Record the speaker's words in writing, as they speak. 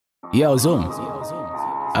Yo, Zoom.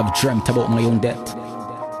 I've dreamt about my own death,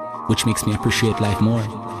 which makes me appreciate life more.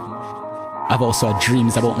 I've also had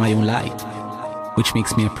dreams about my own life, which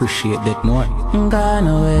makes me appreciate death more. Gone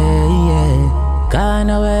away, yeah. Gone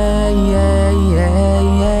away, yeah,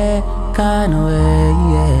 yeah, yeah. Gone away,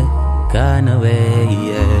 yeah. Gone away,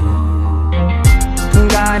 yeah.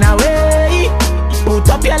 Gone away. Put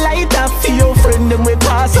up your lighter for your friend, them we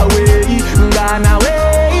pass away. Gone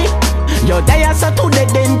away. You're there so today,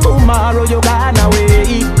 then tomorrow you gone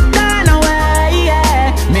away. Gone away,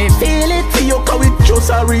 yeah. Me feel it for you, cause it's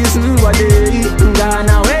just a reason why they gone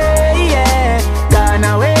away, yeah. Gone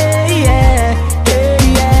away, yeah. Hey,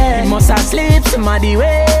 yeah. He must have sleep, somebody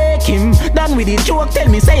wake him. Done with the joke, tell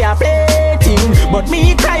me say I play thing. But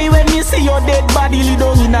me cry when me see your dead body lay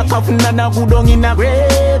down in a coffin and a go down in a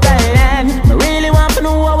grave. And me really want to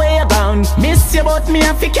know where you gone. Miss you but me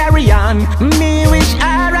have to carry on. Me wish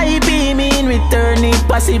R.I.P. me in return if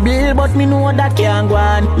possible, but me know that can't go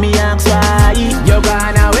on. Me ask why you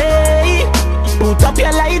gone away. Put up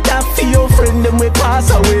your lighter for your friend, them we pass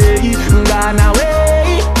away. Gone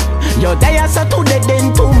away. You're there so today,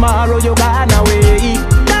 then tomorrow you gone away.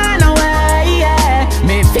 Gone away, yeah.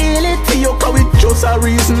 Me feel it for you, cause it's just a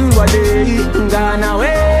reason why they gone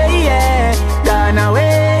away, yeah. Gone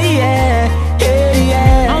away, yeah. Hey,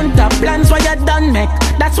 yeah. On top plans what you done make.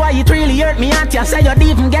 That's why it really hurt me at you. Say you didn't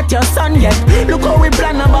even get your son yet. Look how we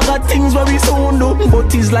plan about things where we soon do,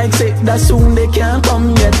 but it's like say that soon they can't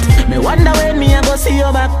come yet. Me wonder when me I go see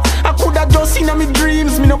you back. I coulda just seen me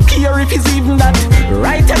dreams. Me no care if it's even that.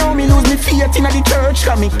 Right now me lose me faith in the church,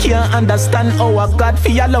 cause me can't understand how a God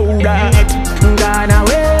feel allow that. Gone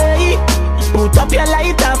away. Put up your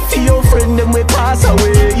lighter for your friend, them we pass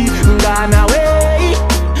away. Gone away.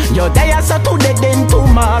 You're there so today, then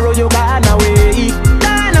tomorrow you gone away.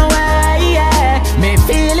 Gone away, yeah. Me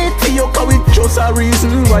feel it for you, cause it's just a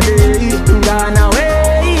reason why they gone away.